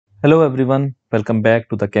Hello everyone, welcome back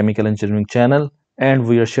to the Chemical Engineering channel, and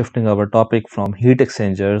we are shifting our topic from heat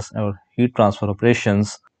exchangers or heat transfer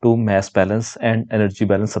operations to mass balance and energy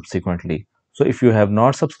balance subsequently. So if you have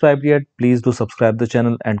not subscribed yet, please do subscribe the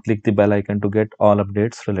channel and click the bell icon to get all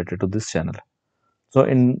updates related to this channel. So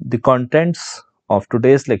in the contents of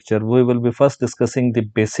today's lecture, we will be first discussing the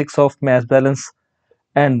basics of mass balance,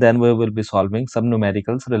 and then we will be solving some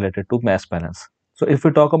numericals related to mass balance. So if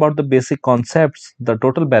we talk about the basic concepts, the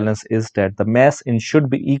total balance is that the mass in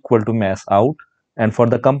should be equal to mass out, and for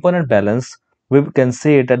the component balance, we can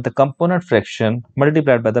say that the component fraction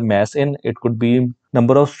multiplied by the mass in, it could be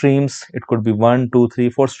number of streams, it could be 1, 2,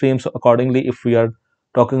 3, 4 streams. So accordingly, if we are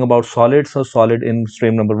talking about solids, so solid in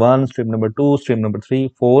stream number 1, stream number 2, stream number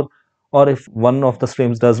 3, 4, or if one of the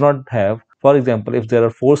streams does not have, for example, if there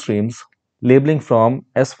are 4 streams, labeling from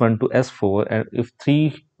S1 to S4, and if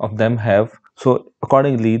 3 of them have, so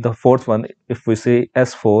accordingly the fourth one, if we say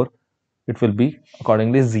S4, it will be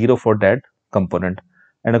accordingly 0 for that component,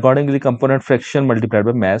 and accordingly component fraction multiplied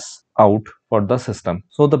by mass out for the system.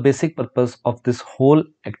 So the basic purpose of this whole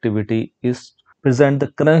activity is present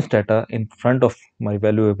the crunch data in front of my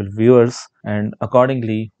valuable viewers, and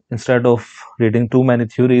accordingly, instead of reading too many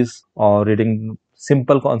theories or reading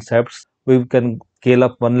simple concepts, we can scale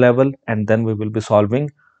up one level and then we will be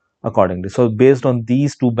solving accordingly. So based on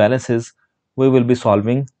these two balances, we will be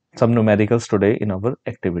solving some numericals today in our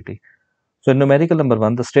activity. So in numerical number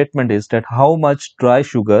 1, the statement is that how much dry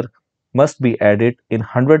sugar must be added in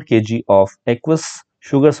 100 kg of aqueous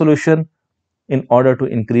sugar solution in order to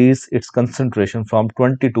increase its concentration from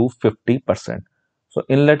 20 to 50%. So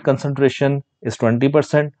inlet concentration is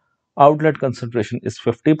 20%, outlet concentration is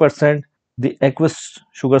 50%. The aqueous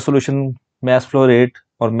sugar solution mass flow rate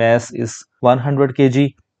or mass is 100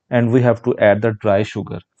 kg, and we have to add the dry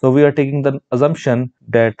sugar. So we are taking the assumption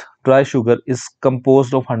that dry sugar is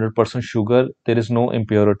composed of 100% sugar. There is no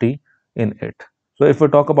impurity in it. So if we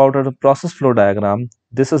talk about our process flow diagram,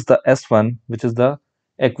 this is the S1, which is the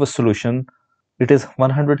aqueous solution. It is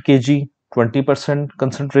 100 kg, 20%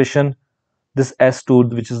 concentration. This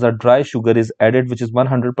S2, which is the dry sugar, is added, which is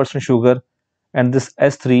 100% sugar, and this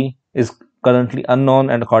S3 is currently unknown,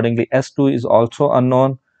 and accordingly S2 is also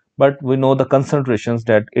unknown, but we know the concentrations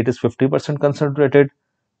that it is 50% concentrated,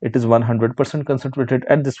 it is 100% concentrated,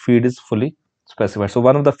 and this feed is fully specified. So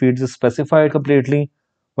one of the feeds is specified completely,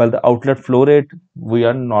 while the outlet flow rate, we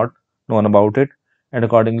are not known about it, and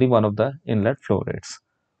accordingly one of the inlet flow rates.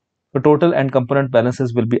 The total and component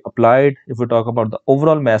balances will be applied. If we talk about the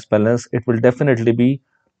overall mass balance, it will definitely be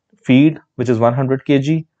feed, which is 100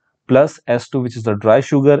 kg, plus S2, which is the dry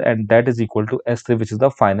sugar, and that is equal to S3, which is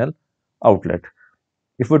the final outlet.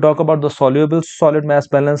 If we talk about the soluble solid mass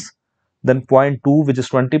balance, then 0.2, which is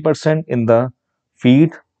 20% in the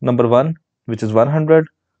feed number 1, which is 100,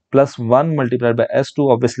 plus 1 multiplied by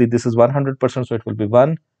S2. Obviously this is 100%, so it will be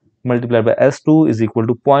 1 multiplied by S2 is equal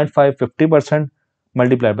to 0.5, 50%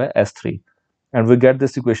 multiplied by S3, and we get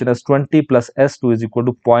this equation as 20 plus S2 is equal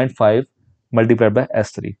to 0.5 multiplied by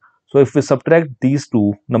S3. So if we subtract these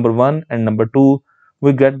two, number 1 and number 2,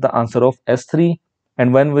 we get the answer of S3,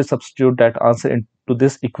 and when we substitute that answer into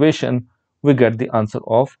this equation, we get the answer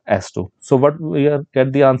of S2. So what we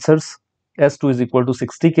get the answers, S2 is equal to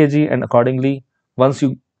 60 kg, and accordingly once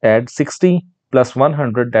you add 60 plus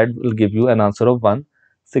 100, that will give you an answer of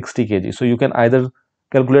 160 kg. So you can either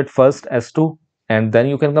calculate first S2 and then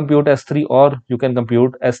you can compute S3, or you can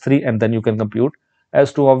compute S3 and then you can compute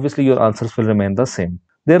S2. Obviously your answers will remain the same.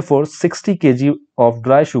 Therefore 60 kg of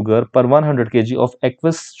dry sugar per 100 kg of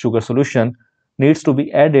aqueous sugar solution needs to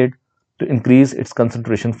be added to increase its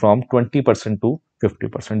concentration from 20% to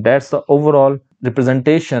 50%. That's the overall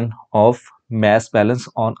representation of mass balance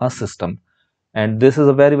on a system, and this is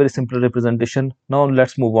a very simple representation. Now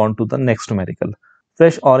let's move on to the next numerical.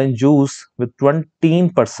 Fresh orange juice with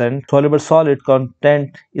 20% soluble solid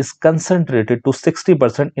content is concentrated to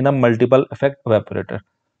 60% in a multiple effect evaporator.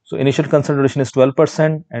 So initial concentration is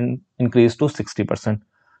 12% and increased to 60%.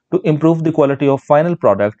 To improve the quality of final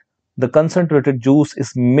product, the concentrated juice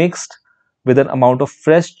is mixed with an amount of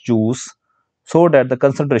fresh juice so that the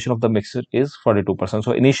concentration of the mixture is 42%.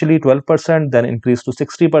 So initially 12%, then increased to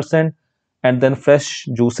 60%, and then fresh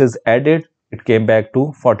juice is added, it came back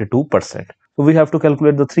to 42%. So we have to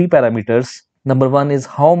calculate the three parameters. Number 1 is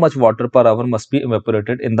how much water per hour must be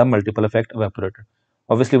evaporated in the multiple effect evaporator.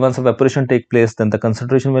 Obviously once evaporation take place, then the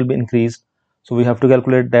concentration will be increased, so we have to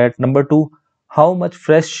calculate that. Number 2, how much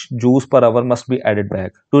fresh juice per hour must be added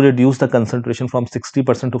back to reduce the concentration from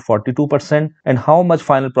 60% to 42%, and how much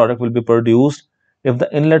final product will be produced if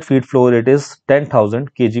the inlet feed flow rate is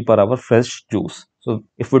 10,000 kg per hour fresh juice. So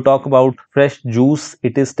if we talk about fresh juice,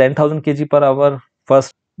 it is 10,000 kg per hour.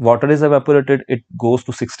 First, water is evaporated, it goes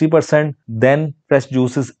to 60%. Then fresh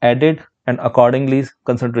juice is added, and accordingly,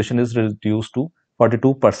 concentration is reduced to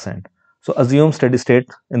 42%. So assume steady state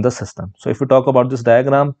in the system. So if we talk about this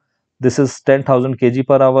diagram, this is 10,000 kg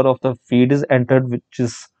per hour of the feed is entered, which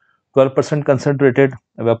is 12% concentrated.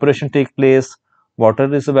 Evaporation take place,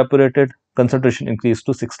 water is evaporated, concentration increased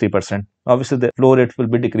to 60%. Obviously, the flow rate will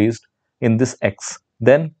be decreased in this X.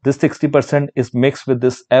 Then this 60% is mixed with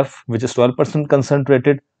this F, which is 12%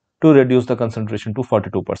 concentrated, to reduce the concentration to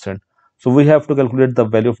 42%. So we have to calculate the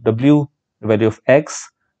value of W, the value of X,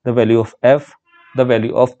 the value of F, the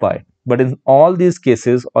value of Y. But in all these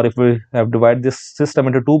cases, or if we have divided this system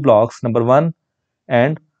into two blocks, number 1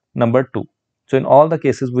 and number 2. So in all the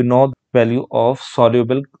cases, we know the value of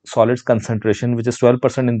soluble solids concentration, which is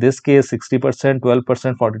 12% in this case, 60%,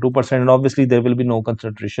 12%, 42%, and obviously there will be no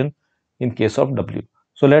concentration in case of W.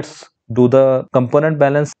 So let's do the component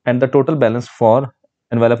balance and the total balance for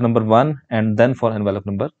envelope number 1 and then for envelope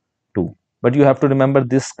number 2. But you have to remember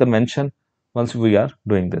this convention once we are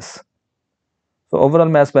doing this. So overall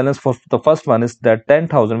mass balance for the first one is that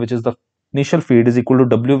 10,000, which is the initial feed, is equal to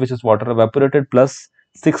W, which is water evaporated, plus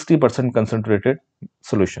 60% concentrated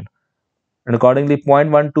solution. And accordingly,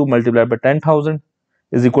 0.12 multiplied by 10,000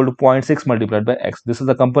 is equal to 0.6 multiplied by X. This is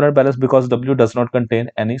the component balance because W does not contain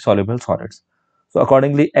any soluble solids. So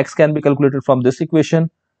accordingly, X can be calculated from this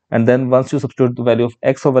equation. And then once you substitute the value of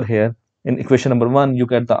X over here in equation number 1, you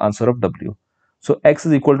get the answer of W. So X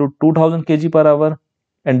is equal to 2000 kg per hour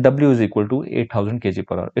and W is equal to 8000 kg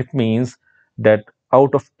per hour. It means that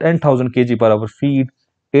out of 10,000 kg per hour feed,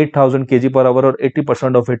 8000 kg per hour or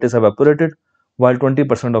 80% of it is evaporated, while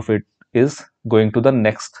 20% of it is going to the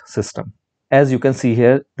next system. As you can see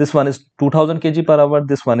here, this one is 2000 kg per hour,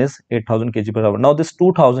 this one is 8000 kg per hour. Now this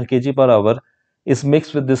 2000 kg per hour is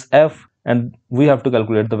mixed with this F, and we have to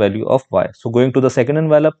calculate the value of Y. So going to the second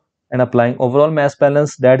envelope and applying overall mass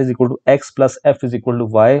balance, that is equal to X plus F is equal to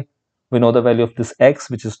Y. We know the value of this X,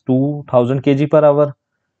 which is 2000 kg per hour.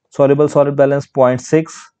 Soluble solid balance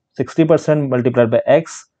 0.6, 60% multiplied by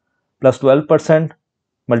X plus 12%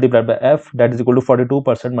 multiplied by F, that is equal to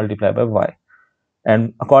 42% multiplied by Y.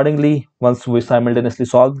 And accordingly, once we simultaneously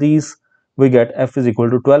solve these, we get F is equal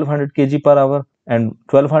to 1200 kg per hour, and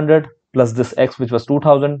 1200 plus this X, which was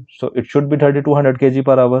 2000, so it should be 3200 kg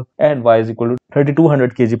per hour, and Y is equal to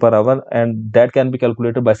 3200 kg per hour, and that can be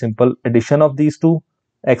calculated by simple addition of these two,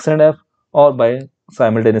 X and F, or by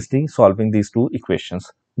simultaneously solving these two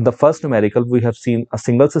equations. In the first numerical, we have seen a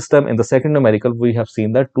single system. In the second numerical, we have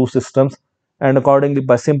seen that two systems, and accordingly,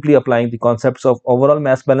 by simply applying the concepts of overall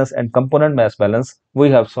mass balance and component mass balance,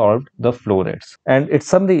 we have solved the flow rates. And its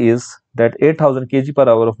summary is that 8000 kg per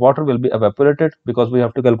hour of water will be evaporated because we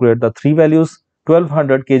have to calculate the three values.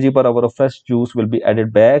 1200 kg per hour of fresh juice will be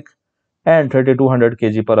added back, and 3200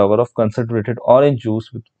 kg per hour of concentrated orange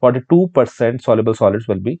juice with 42% soluble solids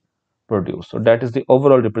will be produced. So that is the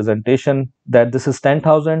overall representation, that this is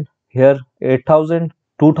 10,000, here 8,000,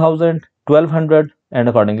 2,000, 1200, and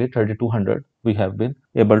accordingly 3200. We have been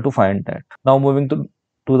able to find that. Now moving to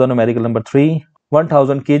the numerical number 3,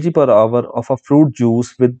 1000 kg per hour of a fruit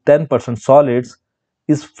juice with 10% solids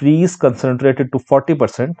is freeze concentrated to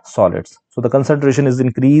 40% solids. So the concentration is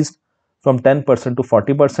increased from 10% to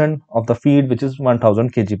 40% of the feed, which is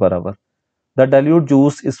 1000 kg per hour. The dilute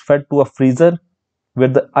juice is fed to a freezer where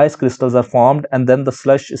the ice crystals are formed, and then the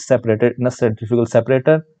slush is separated in a centrifugal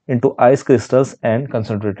separator into ice crystals and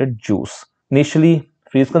concentrated juice. Initially,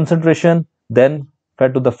 freeze concentration, then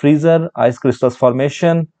fed to the freezer, ice crystals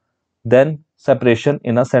formation, then separation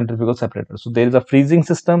in a centrifugal separator. So there is a freezing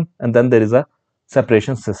system and then there is a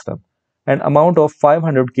separation system. An amount of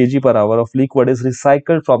 500 kg per hour of liquid is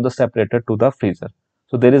recycled from the separator to the freezer.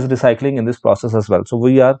 So there is recycling in this process as well. So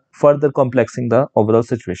we are further complexing the overall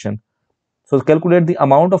situation. So calculate the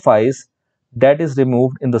amount of ice that is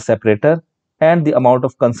removed in the separator and the amount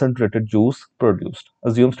of concentrated juice produced.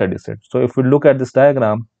 Assume steady state. So if we look at this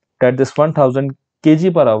diagram, that this 1000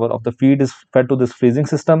 kg per hour of the feed is fed to this freezing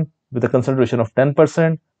system with a concentration of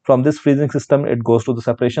 10%. From this freezing system, it goes to the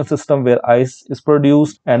separation system where ice is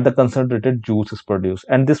produced and the concentrated juice is produced.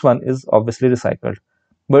 And this one is obviously recycled.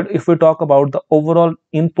 But if we talk about the overall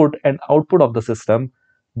input and output of the system,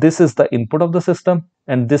 this is the input of the system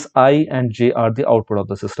and this I and J are the output of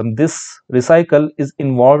the system. This recycle is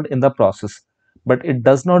involved in the process, but it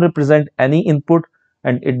does not represent any input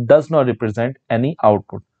and it does not represent any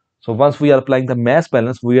output. So once we are applying the mass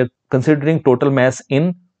balance, we are considering total mass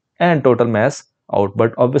in and total mass out,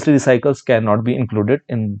 but obviously recycles cannot be included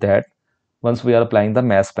in that once we are applying the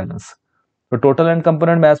mass balance. The total and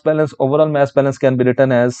component mass balance, overall mass balance can be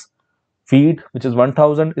written as feed, which is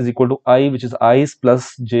 1000, is equal to I, which is ice,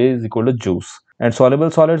 plus J is equal to juice. And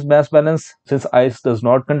soluble solids mass balance, since ice does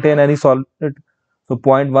not contain any solid, so zero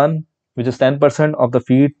point 0.1, which is 10% of the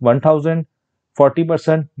feed, 1000,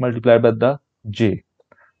 40% multiplied by the J.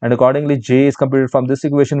 And accordingly, J is computed from this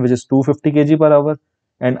equation, which is 250 kg per hour,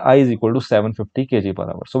 and I is equal to 750 kg per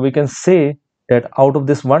hour. So we can say that out of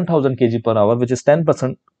this 1000 kg per hour, which is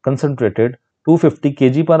 10% concentrated, 250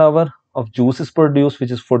 kg per hour of juice is produced,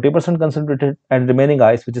 which is 40% concentrated, and remaining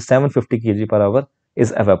ice, which is 750 kg per hour,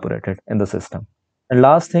 is evaporated in the system. And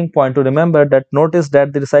last thing, point to remember that notice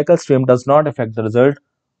that the recycle stream does not affect the result.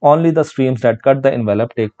 Only the streams that cut the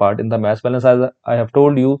envelope take part in the mass balance. As I have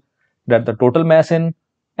told you that the total mass in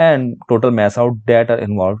and total mass out that are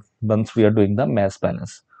involved once we are doing the mass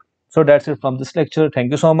balance. So that's it from this lecture.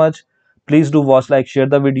 Thank you so much. Please do watch, like, share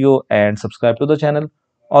the video and subscribe to the channel.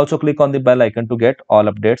 Also click on the bell icon to get all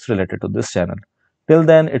updates related to this channel. Till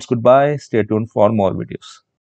then, it's goodbye. Stay tuned for more videos.